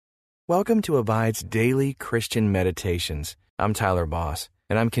Welcome to Abide's Daily Christian Meditations. I'm Tyler Boss,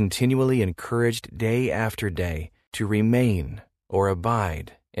 and I'm continually encouraged day after day to remain or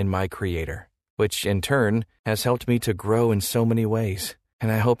abide in my Creator, which in turn has helped me to grow in so many ways.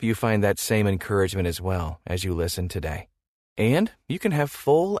 And I hope you find that same encouragement as well as you listen today. And you can have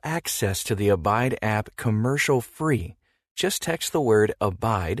full access to the Abide app commercial-free. Just text the word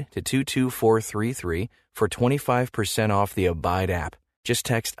ABIDE to 22433 for 25% off the Abide app. Just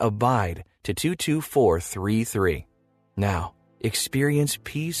text ABIDE to 22433. Now, experience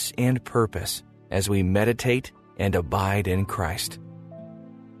peace and purpose as we meditate and abide in Christ.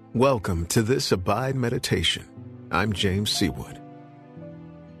 Welcome to this Abide Meditation. I'm James Seawood.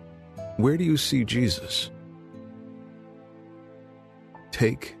 Where do you see Jesus?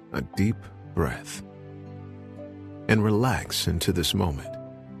 Take a deep breath and relax into this moment.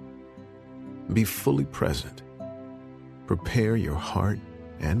 Be fully present. Prepare your heart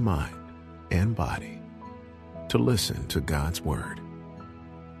and mind and body to listen to God's Word.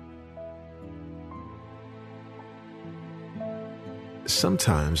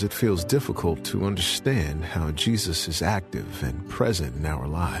 Sometimes it feels difficult to understand how Jesus is active and present in our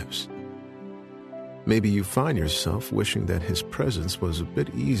lives. Maybe you find yourself wishing that His presence was a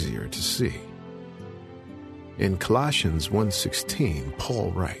bit easier to see. In Colossians 1:16,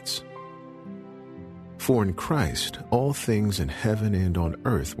 Paul writes, "For in Christ all things in heaven and on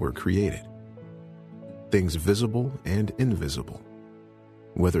earth were created, things visible and invisible,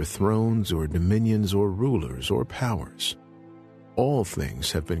 whether thrones or dominions or rulers or powers. All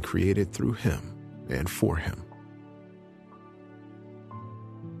things have been created through Him and for Him."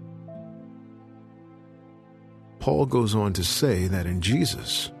 Paul goes on to say that in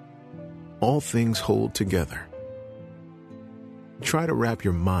Jesus, all things hold together. Try to wrap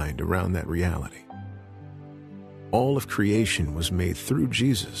your mind around that reality. All of creation was made through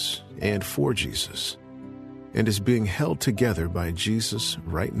Jesus and for Jesus, and is being held together by Jesus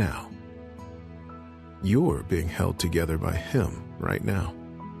right now. You're being held together by Him right now.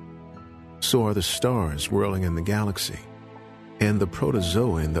 So are the stars whirling in the galaxy, and the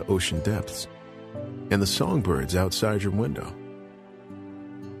protozoa in the ocean depths, and the songbirds outside your window.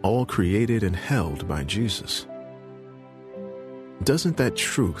 All created and held by Jesus. Doesn't that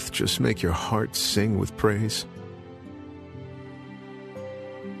truth just make your heart sing with praise?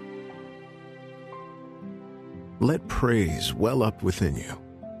 Let praise well up within you.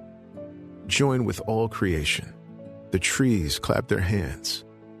 Join with all creation. The trees clap their hands.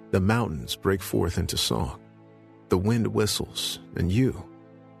 The mountains break forth into song. The wind whistles, and you,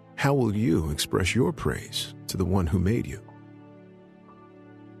 how will you express your praise to the one who made you?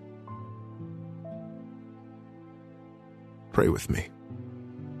 Pray with me.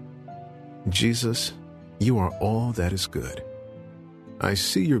 Jesus, you are all that is good. I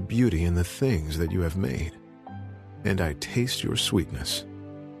see your beauty in the things that you have made, and I taste your sweetness.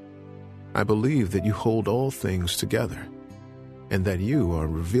 I believe that you hold all things together, and that you are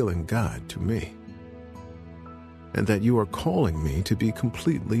revealing God to me, and that you are calling me to be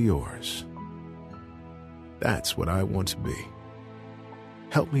completely yours. That's what I want to be.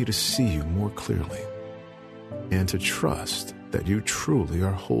 Help me to see you more clearly, and to trust that you truly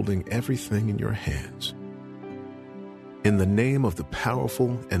are holding everything in your hands. In the name of the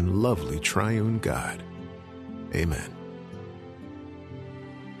powerful and lovely triune God, amen.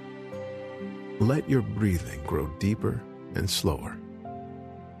 Let your breathing grow deeper and slower.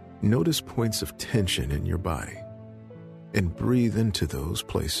 Notice points of tension in your body and breathe into those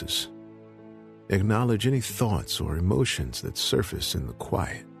places. Acknowledge any thoughts or emotions that surface in the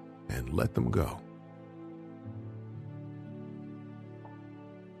quiet and let them go.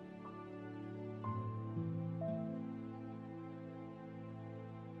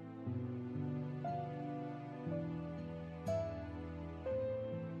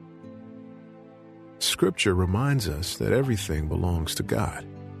 Scripture reminds us that everything belongs to God.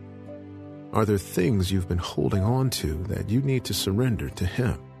 Are there things you've been holding on to that you need to surrender to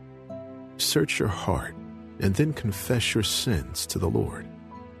Him? Search your heart and then confess your sins to the Lord.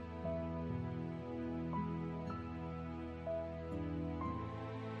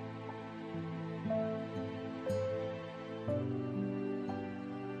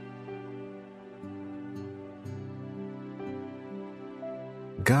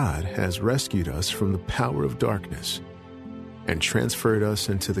 God has rescued us from the power of darkness and transferred us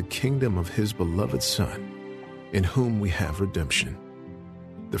into the kingdom of His beloved Son, in whom we have redemption,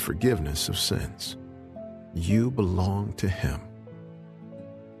 the forgiveness of sins. You belong to Him.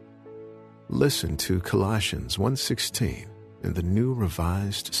 Listen to Colossians 1:16 in the New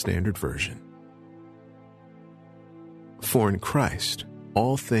Revised Standard Version. For in Christ,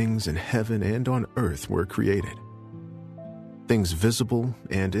 all things in heaven and on earth were created, things visible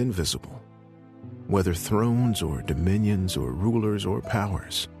and invisible, whether thrones or dominions or rulers or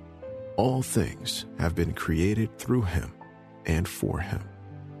powers. All things have been created through him and for him.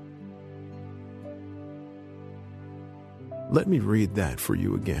 Let me read that for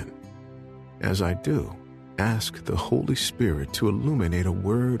you again. As I do, ask the Holy Spirit to illuminate a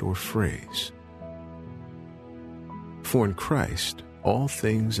word or phrase. For in Christ, all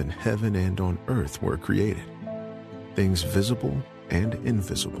things in heaven and on earth were created, things visible and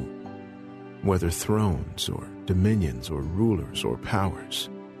invisible, whether thrones or dominions or rulers or powers.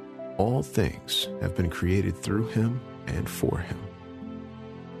 All things have been created through him and for him.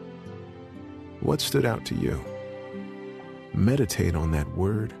 What stood out to you? Meditate on that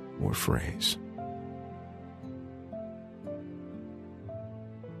word or phrase.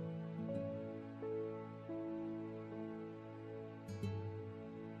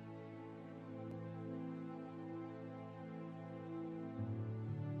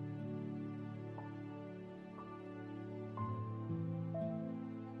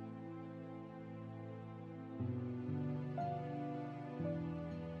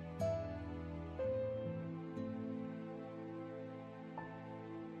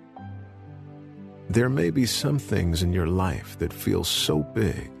 There may be some things in your life that feel so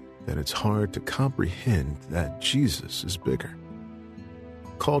big that it's hard to comprehend that Jesus is bigger.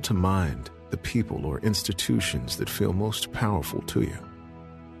 Call to mind the people or institutions that feel most powerful to you.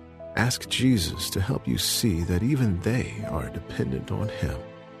 Ask Jesus to help you see that even they are dependent on him.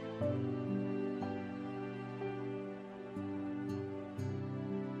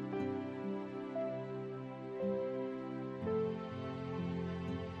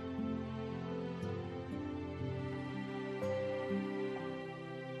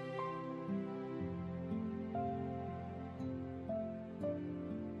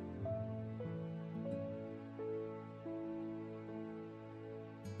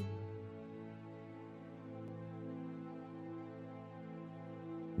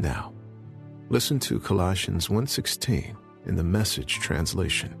 Now, listen to Colossians 1:16 in the Message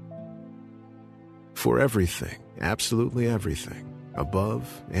translation. For everything, absolutely everything,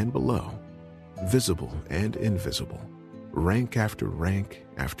 above and below, visible and invisible, rank after rank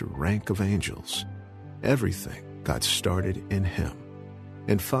of angels, everything got started in him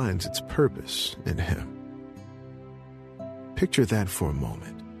and finds its purpose in him. Picture that for a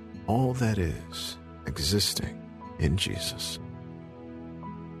moment, all that is existing in Jesus.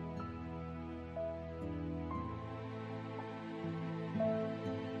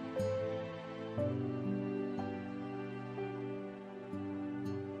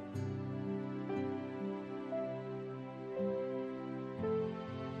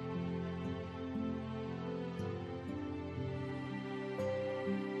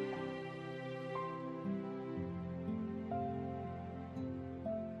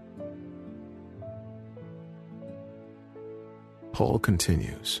 Paul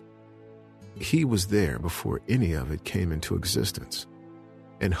continues, he was there before any of it came into existence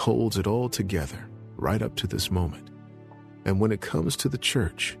and holds it all together right up to this moment. And when it comes to the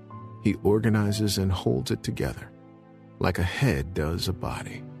church, he organizes and holds it together like a head does a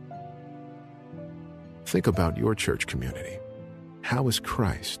body. Think about your church community. How is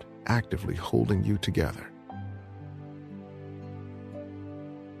Christ actively holding you together?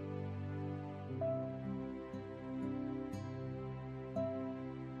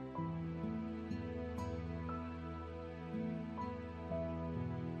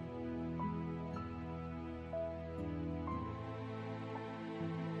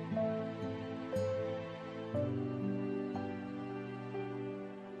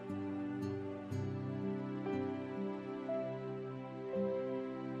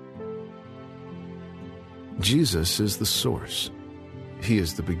 Jesus is the source. He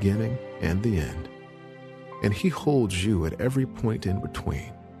is the beginning and the end, and he holds you at every point in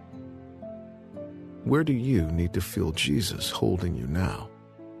between. Where do you need to feel Jesus holding you now?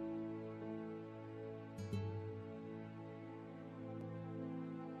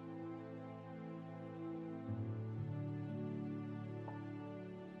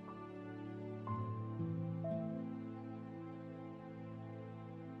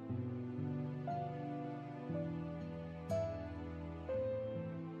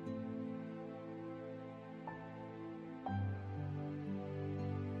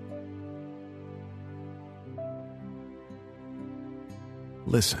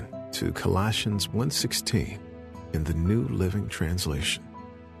 Listen to Colossians 1:16 in the New Living Translation.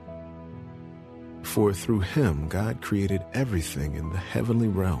 For through him God created everything in the heavenly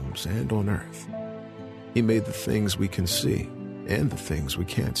realms and on earth. He made the things we can see and the things we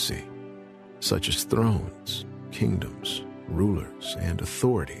can't see, such as thrones, kingdoms, rulers, and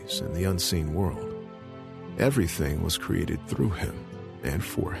authorities in the unseen world. Everything was created through him and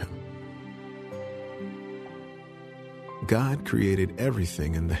for him. God created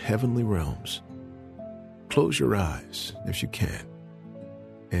everything in the heavenly realms. Close your eyes, if you can,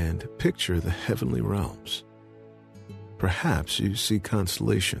 and picture the heavenly realms. Perhaps you see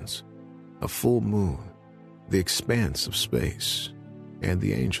constellations, a full moon, the expanse of space, and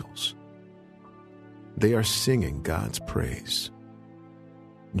the angels. They are singing God's praise.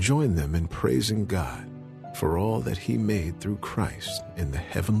 Join them in praising God for all that he made through Christ in the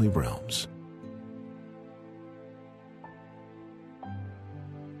heavenly realms.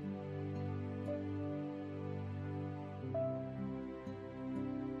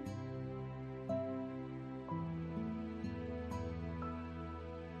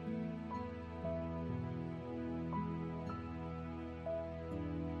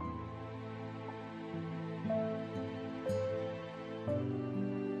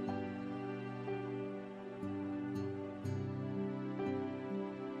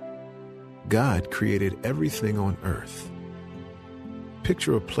 God created everything on earth.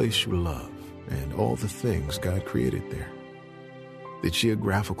 Picture a place you love and all the things God created there. The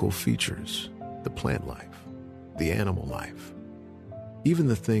geographical features, the plant life, the animal life, even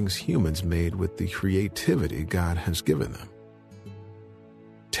the things humans made with the creativity God has given them.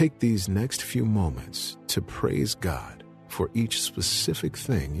 Take these next few moments to praise God for each specific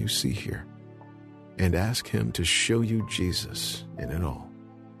thing you see here and ask him to show you Jesus in it all.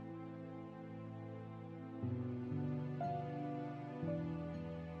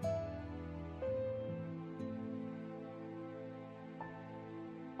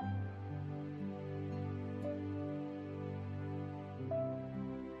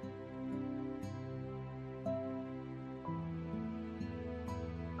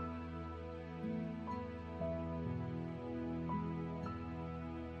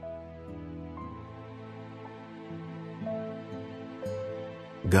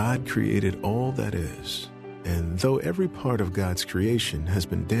 God created all that is, and though every part of God's creation has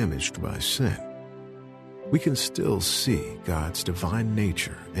been damaged by sin, we can still see God's divine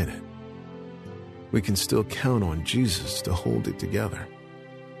nature in it. We can still count on Jesus to hold it together.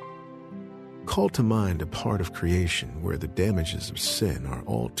 Call to mind a part of creation where the damages of sin are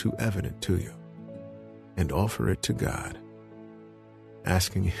all too evident to you, and offer it to God,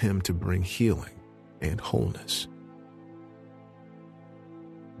 asking him to bring healing and wholeness.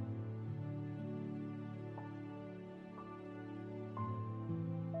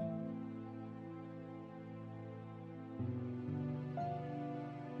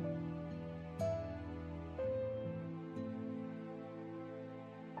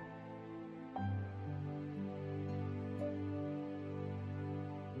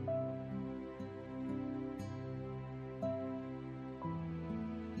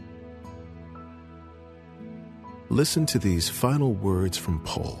 Listen to these final words from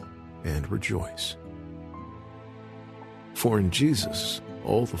Paul and rejoice. For in Jesus,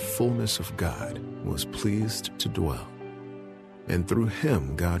 all the fullness of God was pleased to dwell, and through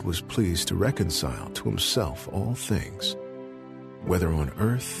him God was pleased to reconcile to himself all things, whether on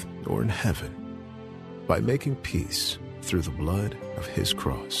earth or in heaven, by making peace through the blood of his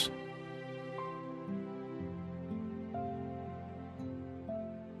cross.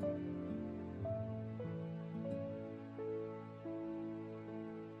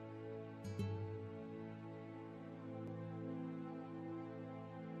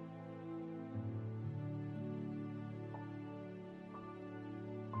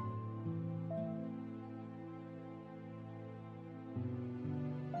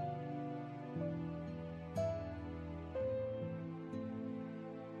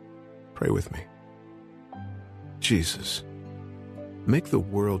 Pray with me. Jesus, make the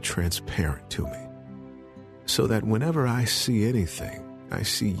world transparent to me, so that whenever I see anything, I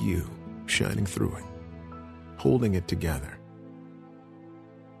see you shining through it, holding it together.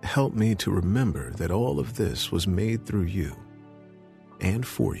 Help me to remember that all of this was made through you and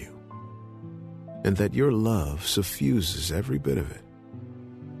for you, and that your love suffuses every bit of it.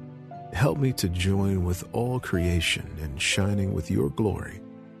 Help me to join with all creation in shining with your glory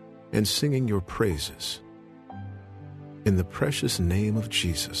and singing your praises. In the precious name of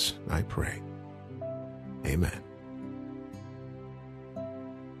Jesus, I pray. Amen.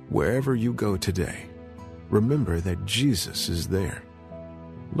 Wherever you go today, remember that Jesus is there.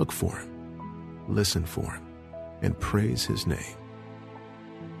 Look for him, listen for him, and praise his name.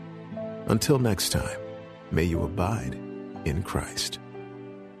 Until next time, may you abide in Christ.